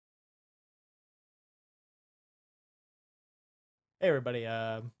Hey everybody,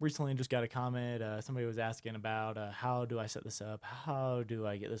 recently just got a comment. Somebody was asking about how do I set this up? How do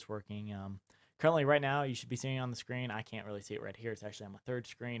I get this working? Currently, right now, you should be seeing it on the screen. I can't really see it right here. It's actually on my third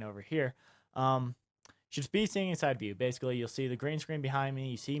screen over here. You should be seeing a side view. Basically, you'll see the green screen behind me,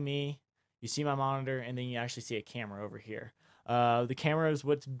 you see my monitor, and then you actually see a camera over here. The camera is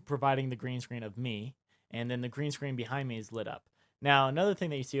what's providing the green screen of me, and then the green screen behind me is lit up. Now, another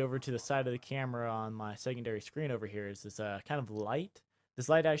thing that you see over to the side of the camera on my secondary screen over here is this kind of light. This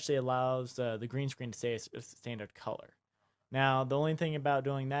light actually allows the green screen to stay a standard color. Now, the only thing about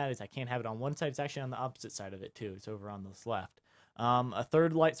doing that is I can't have it on one side. It's actually on the opposite side of it too. It's over on this left. A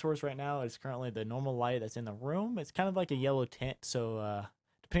third light source right now is currently the normal light that's in the room. It's kind of like a yellow tint. So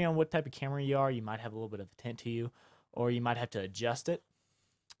depending on what type of camera you are, you might have a little bit of a tint to you, or you might have to adjust it.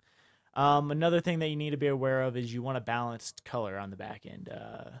 Another thing that you need to be aware of is you want a balanced color on the back end,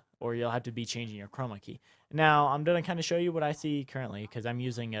 or you'll have to be changing your chroma key. Now, I'm going to kind of show you what I see currently because I'm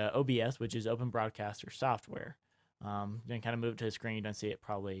using OBS, which is Open Broadcaster software. Then kind of move to the screen. You don't see it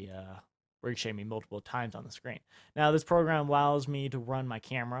probably ricochet me multiple times on the screen. Now, this program allows me to run my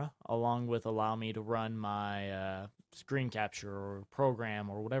camera along with allow me to run my screen capture or program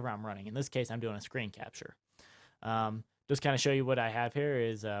or whatever I'm running. In this case, I'm doing a screen capture. Just kind of show you what I have here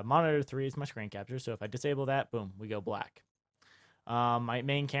is monitor 3 is my screen capture. So if I disable that, boom, we go black. My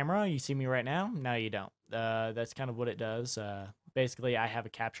main camera, you see me right now? No, you don't. That's kind of what it does. Basically, I have a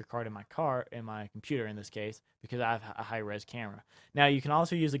capture card in my computer in this case, because I have a high-res camera. Now, you can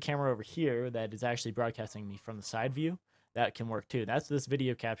also use a camera over here that is actually broadcasting me from the side view. That can work too. That's this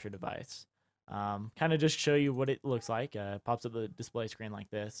video capture device. Kind of just show you what it looks like. It pops up the display screen like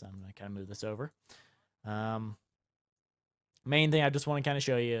this. I'm going to kind of move this over. Main thing I just want to kind of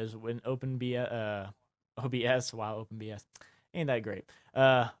show you is when OBS, wow, OpenBS, ain't that great.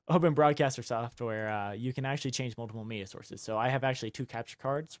 Open Broadcaster software, you can actually change multiple media sources. So I have actually 2 capture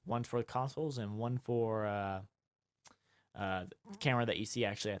cards, one for the consoles and one for the camera that you see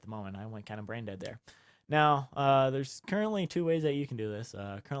actually at the moment. I went kind of brain dead there. Now, there's currently 2 ways that you can do this.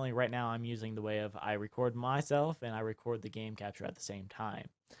 Currently, right now, I'm using the way of I record myself and I record the game capture at the same time.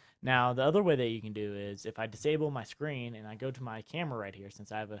 Now, the other way that you can do is if I disable my screen and I go to my camera right here,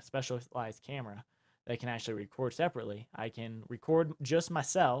 since I have a specialized camera that can actually record separately, I can record just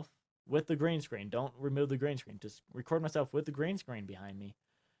myself with the green screen. Don't remove the green screen. Just record myself with the green screen behind me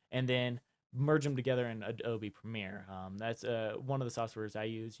and then merge them together in Adobe Premiere. That's one of the softwares I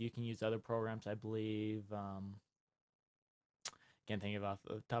use. You can use other programs, I believe. Can't think of off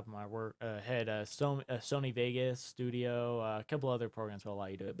the top of my head. Sony Vegas Studio, a couple other programs will allow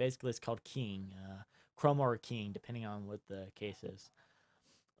you to do it. Basically, it's called keying, chroma or keying, depending on what the case is.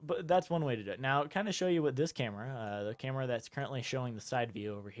 But that's one way to do it. Now, kind of show you what this camera, the camera that's currently showing the side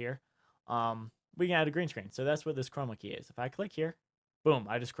view over here, we can add a green screen. So that's what this chroma key is. If I click here, boom,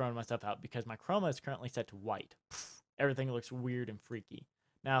 I just chromed myself out because my chroma is currently set to white. Everything looks weird and freaky.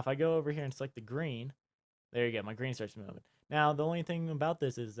 Now, if I go over here and select the green, there you go, my green starts moving. Now, the only thing about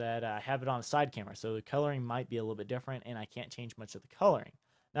this is that I have it on a side camera, so the coloring might be a little bit different, and I can't change much of the coloring.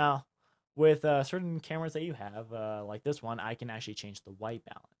 Now, with certain cameras that you have, like this one, I can actually change the white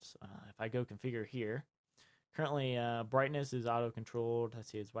balance. If I go configure here, currently brightness is auto-controlled. Let's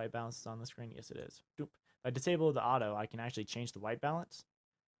see, is white balance on the screen? Yes, it is. Doop. If I disable the auto, I can actually change the white balance.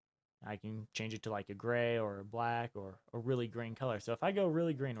 I can change it to like a gray or a black or a really green color. So if I go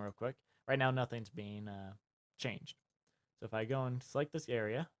really green real quick, right now nothing's being changed. So if I go and select this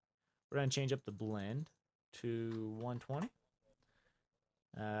area, we're going to change up the blend to 120.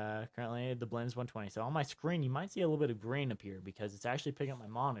 Currently the blend is 120. So on my screen, you might see a little bit of green appear because it's actually picking up my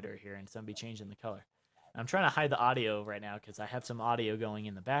monitor here and it's going to be changing the color. I'm trying to hide the audio right now because I have some audio going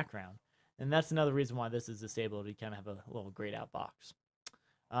in the background. And that's another reason why this is disabled. You kind of have a little grayed out box.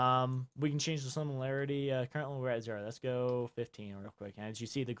 We can change the similarity. Currently we're at 0. Let's go 15 real quick. And as you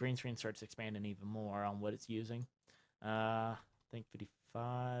see, the green screen starts expanding even more on what it's using. I think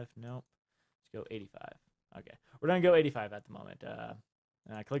 55. Nope. Let's go 85. Okay. We're going to go 85 at the moment.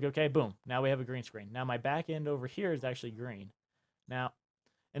 And I click OK. Boom. Now we have a green screen. Now my back end over here is actually green. Now,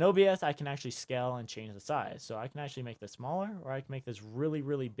 in OBS, I can actually scale and change the size. So I can actually make this smaller, or I can make this really,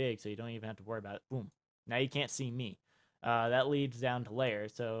 really big so you don't even have to worry about it. Boom. Now you can't see me. That leads down to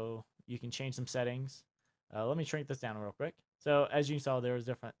layers, so you can change some settings. Let me shrink this down real quick. So as you saw, there was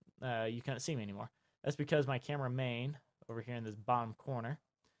different, you couldn't see me anymore. That's because my camera main over here in this bottom corner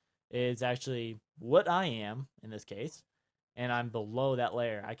is actually what I am in this case, and I'm below that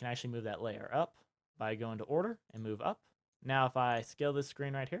layer. I can actually move that layer up by going to order and move up. Now if I scale this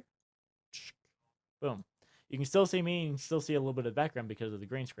screen right here, boom. You can still see me, and you can still see a little bit of background because of the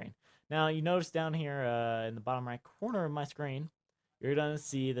green screen. Now, you notice down here in the bottom right corner of my screen, you're going to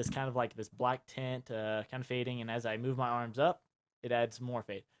see this kind of like this black tint kind of fading. And as I move my arms up, it adds more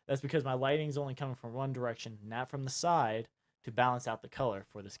fade. That's because my lighting is only coming from one direction, not from the side, to balance out the color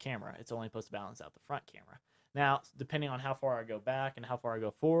for this camera. It's only supposed to balance out the front camera. Now, depending on how far I go back and how far I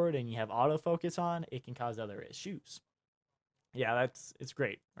go forward and you have autofocus on, it can cause other issues. Yeah, it's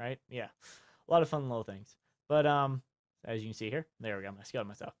great, right? Yeah, a lot of fun little things. But as you can see here, there we go. I scaled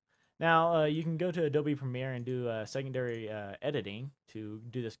myself. Now you can go to Adobe Premiere and do secondary editing to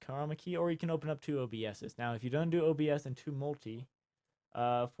do this chroma key, or you can open up two OBSs. Now, if you don't do OBS and two multi,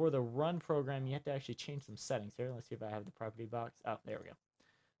 for the run program, you have to actually change some settings here. Let's see if I have the property box. Oh, there we go.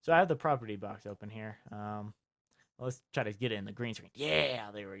 So I have the property box open here. Let's try to get it in the green screen.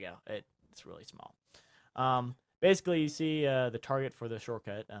 Yeah, there we go. It's really small. Basically, you see the target for the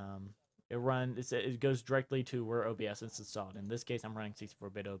shortcut. It goes directly to where OBS is installed. In this case, I'm running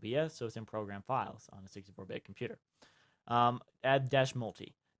 64-bit OBS, so it's in program files on a 64-bit computer. Add dash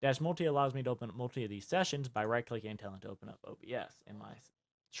multi. Dash multi allows me to open up multi of these sessions by right-clicking and telling it to open up OBS in my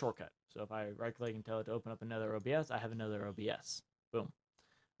shortcut. So if I right-click and tell it to open up another OBS, I have another OBS. Boom.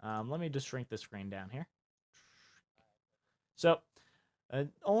 Let me just shrink the screen down here. So,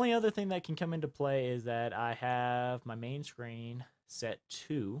 only other thing that can come into play is that I have my main screen set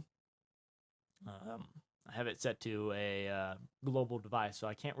to, I have it set to a global device, so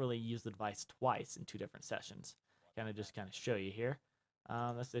I can't really use the device twice in two different sessions. Kind of show you here.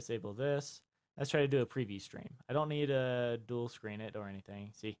 Let's disable this. Let's try to do a preview stream. I don't need to dual screen it or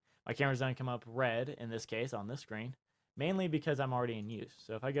anything. See, my camera's going to come up red in this case on this screen, mainly because I'm already in use.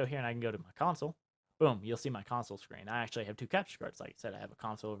 So if I go here and I can go to my console, boom, you'll see my console screen. I actually have two capture cards. Like I said, I have a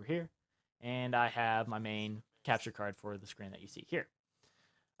console over here, and I have my main capture card for the screen that you see here.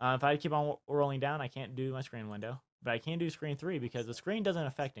 If I keep on rolling down, I can't do my screen window, but I can do screen 3 because the screen doesn't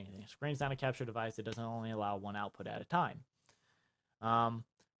affect anything. The screen's not a capture device. It doesn't only allow one output at a time.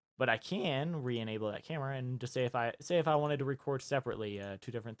 But I can re-enable that camera and just say if I wanted to record separately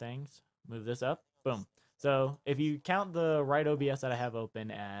two different things, move this up, boom. So if you count the right OBS that I have open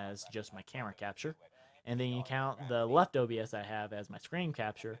as just my camera capture, and then you count the left OBS I have as my screen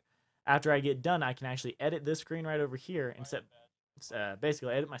capture, after I get done, I can actually edit this screen right over here and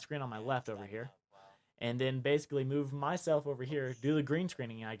basically edit my screen on my left over here, and then basically move myself over here, do the green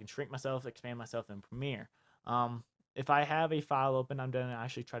screening, and I can shrink myself, expand myself in Premiere. If I have a file open, I'm going to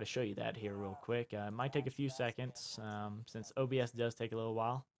actually try to show you that here real quick. It might take a few seconds, since OBS does take a little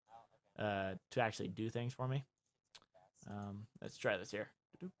while to actually do things for me. Let's try this here.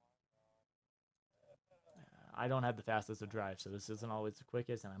 I don't have the fastest of drives, so this isn't always the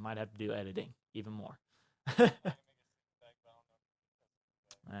quickest, and I might have to do editing even more.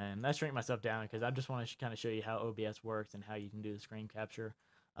 And I shrink myself down because I just want to kind of show you how OBS works and how you can do the screen capture.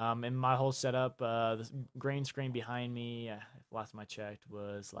 In my whole setup, the green screen behind me, last time I checked,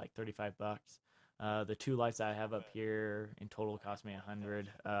 was like $35. The two lights I have up here in total cost me $100,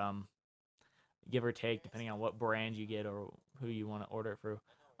 give or take, depending on what brand you get or who you want to order it through.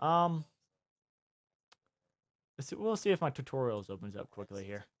 We'll see if my tutorials opens up quickly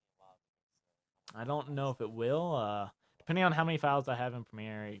here. I don't know if it will. Depending on how many files I have in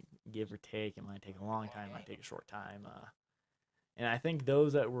Premiere, give or take, it might take a long time, it might take a short time. And I think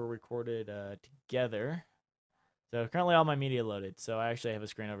those that were recorded together. So currently all my media loaded. So I actually have a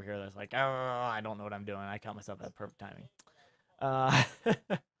screen over here that's like, oh, I don't know what I'm doing. I count myself at perfect timing.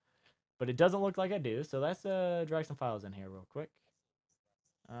 But it doesn't look like I do. So let's drag some files in here real quick.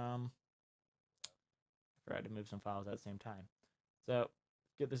 Forgot to move some files at the same time. So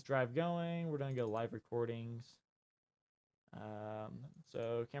get this drive going. We're going to go live recordings.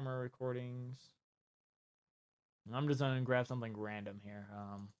 So camera recordings. I'm just going to grab something random here,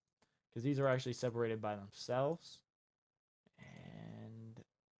 because these are actually separated by themselves. And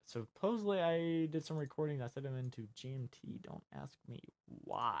supposedly I did some recordings. I set them into GMT. Don't ask me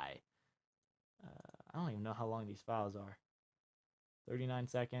why. I don't even know how long these files are. 39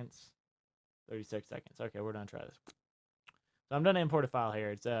 seconds, 36 seconds. Okay, we're done. Try this. So I'm done to import a file here.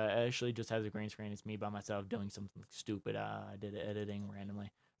 It's actually just has a green screen. It's me by myself doing something stupid. I did editing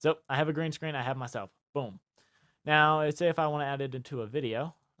randomly. So I have a green screen. I have myself. Boom. Now, let's say if I want to add it into a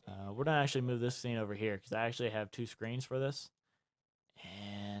video, we're going to actually move this scene over here because I actually have two screens for this.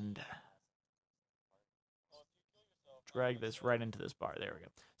 And drag this right into this bar. There we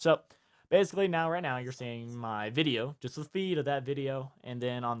go. So basically right now you're seeing my video, just the feed of that video. And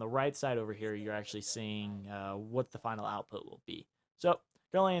then on the right side over here, you're actually seeing what the final output will be. So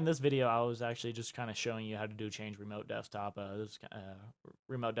currently in this video, I was actually just kind of showing you how to change remote desktop,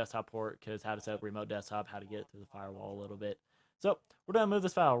 remote desktop port, because how to set up remote desktop, how to get it through the firewall a little bit. So we're going to move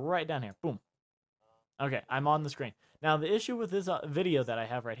this file right down here. Boom. Okay, I'm on the screen. Now, the issue with this video that I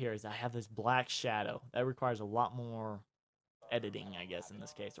have right here is I have this black shadow. That requires a lot more editing, I guess, in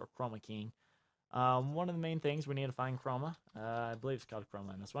this case, or chroma keying. One of the main things we need to find chroma. I believe it's called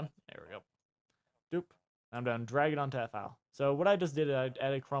chroma in this one. There we go. Doop. I'm done. Drag it onto that file. So what I just did, I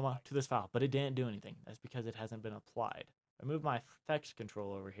added chroma to this file, but it didn't do anything. That's because it hasn't been applied. I moved my effects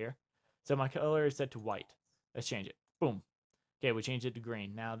control over here. So my color is set to white. Let's change it. Boom. Okay, we changed it to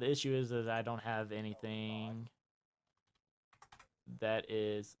green. Now the issue is that I don't have anything that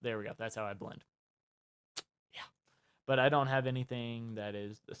is, there we go. That's how I blend. Yeah. But I don't have anything that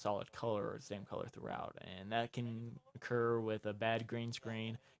is a solid color or the same color throughout. And that can occur with a bad green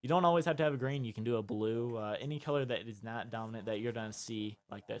screen. You don't always have to have a green. You can do a blue. Any color that is not dominant that you're going to see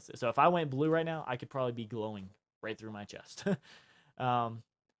like this. So if I went blue right now, I could probably be glowing right through my chest.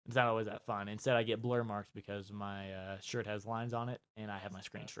 It's not always that fun. Instead, I get blur marks because my shirt has lines on it and I have my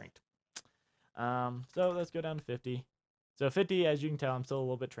screen shrinked. So let's go down to 50. So 50, as you can tell, I'm still a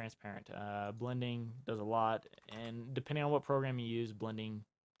little bit transparent. Blending does a lot, and depending on what program you use, blending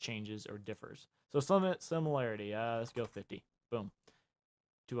changes or differs. So some similarity. Let's go 50. Boom.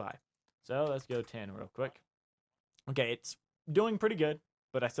 Too high. So let's go 10 real quick. Okay, it's doing pretty good,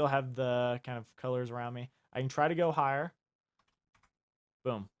 but I still have the kind of colors around me. I can try to go higher.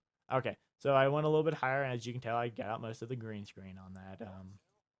 Boom. Okay, so I went a little bit higher, and as you can tell, I got out most of the green screen on that.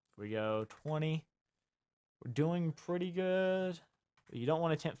 If we go 20, we're doing pretty good. But you don't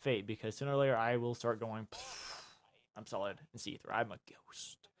want to tempt fate, because sooner or later I will start going, I'm solid and see-through. I'm a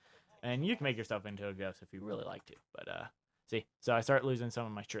ghost. And you can make yourself into a ghost if you really like to. But, see, so I start losing some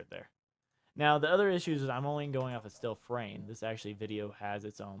of my shirt there. Now, the other issue is I'm only going off a still frame. This actually video has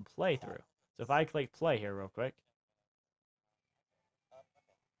its own playthrough. So if I click play here real quick,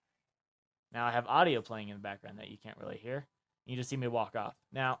 now I have audio playing in the background that you can't really hear. You just see me walk off.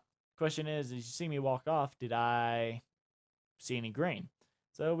 Now, question is, as you see me walk off, did I see any green?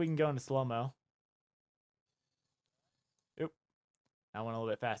 So we can go into slow-mo. Oop. I went a little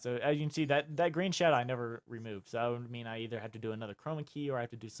bit fast. So as you can see, that green shadow I never removed. So that would mean I either have to do another chroma key or I have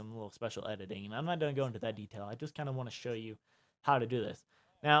to do some little special editing. And I'm not going to go into that detail. I just kind of want to show you how to do this.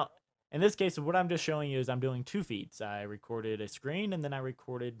 Now, in this case, what I'm just showing you is I'm doing two feeds. I recorded a screen, and then I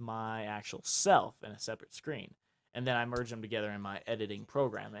recorded my actual self in a separate screen. And then I merge them together in my editing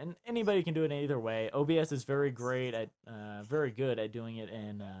program. And anybody can do it either way. OBS is very great at, very good at doing it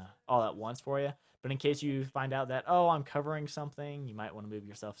in all at once for you. But in case you find out that, oh, I'm covering something, you might want to move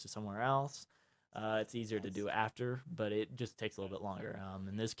yourself to somewhere else. It's easier to do after, but it just takes a little bit longer.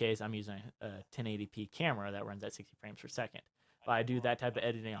 In this case, I'm using a 1080p camera that runs at 60 frames per second. If I do that type of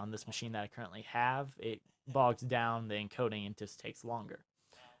editing on this machine that I currently have, it bogs down the encoding and just takes longer.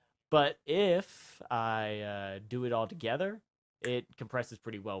 But if I do it all together, it compresses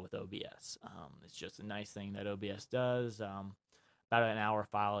pretty well with OBS. It's just a nice thing that OBS does. About an hour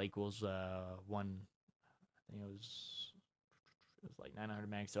file equals one, I think it was like 900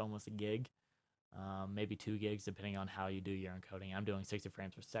 megs, so almost a gig. Maybe 2 gigs, depending on how you do your encoding. I'm doing 60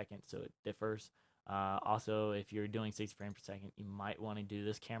 frames per second, so it differs. Also, if you're doing 60 frames per second, you might want to do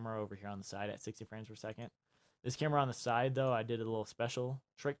this camera over here on the side at 60 frames per second. This camera on the side, though, I did a little special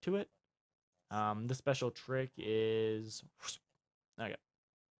trick to it. The special trick is, okay.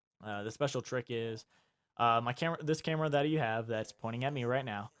 The special trick is my camera. This camera that you have that's pointing at me right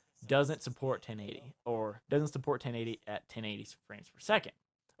now doesn't support 1080, or doesn't support 1080 at 1080 frames per second,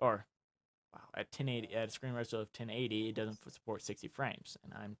 or wow, at 1080 at a screen ratio of 1080, it doesn't support 60 frames,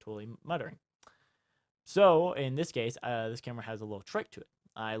 and I'm totally muttering. So in this case, this camera has a little trick to it.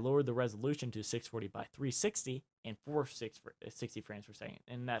 I lowered the resolution to 640 by 360 and 60 frames per second,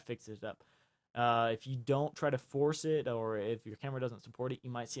 and that fixes it up. If you don't try to force it, or if your camera doesn't support it, you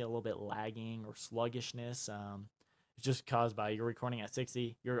might see a little bit lagging or sluggishness. It's just caused by you're recording at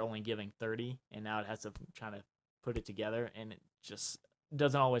 60, you're only giving 30, and now it has to try to put it together, and it just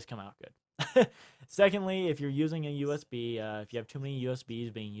doesn't always come out good. Secondly, if you're using a USB, if you have too many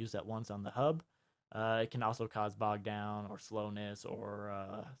USBs being used at once on the hub, it can also cause bog down or slowness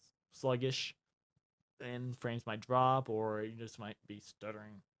or sluggish, and frames might drop, or you just might be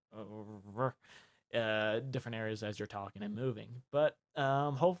stuttering over different areas as you're talking and moving. But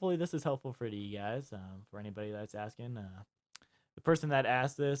hopefully this is helpful for you guys. For anybody that's asking, the person that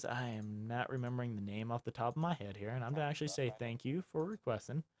asked this, I am not remembering the name off the top of my head here, and I'm gonna actually say thank you for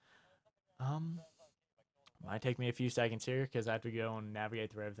requesting. Might take me a few seconds here because I have to go and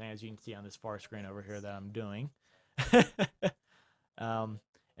navigate through everything, as you can see on this far screen over here that I'm doing. And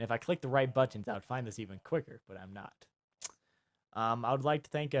if I click the right buttons, I would find this even quicker, but I'm not. I would like to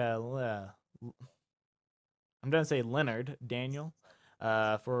thank I'm going to say Leonard Daniel.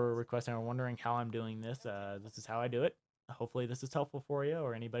 for requesting or wondering how I'm doing this. This is how I do it. Hopefully this is helpful for you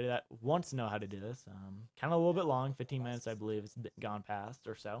or anybody that wants to know how to do this. Kind of a little bit long, 15 minutes, I believe it's gone past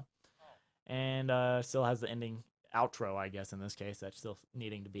or so. And still has the ending outro, I guess, in this case, that's still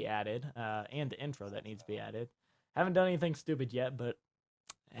needing to be added. And the intro that needs to be added. Haven't done anything stupid yet, but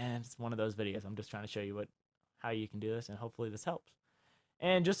it's one of those videos. I'm just trying to show you how you can do this, and hopefully this helps.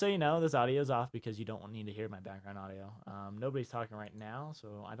 And just so you know, this audio is off because you don't need to hear my background audio. Nobody's talking right now,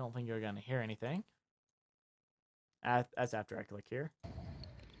 so I don't think you're going to hear anything. That's after I click here.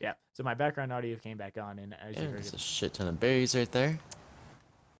 Yeah, so my background audio came back on, and as you heard, there's a shit ton of berries right there.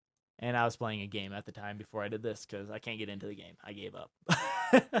 And I was playing a game at the time before I did this because I can't get into the game. I gave up.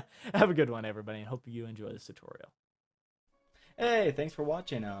 Have a good one, everybody, and hope you enjoy this tutorial. Hey, thanks for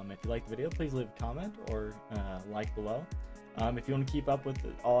watching. If you liked the video, please leave a comment or like below. If you want to keep up with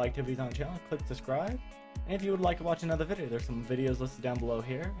all activities on the channel, click subscribe. And if you would like to watch another video, there's some videos listed down below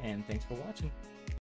here. And thanks for watching.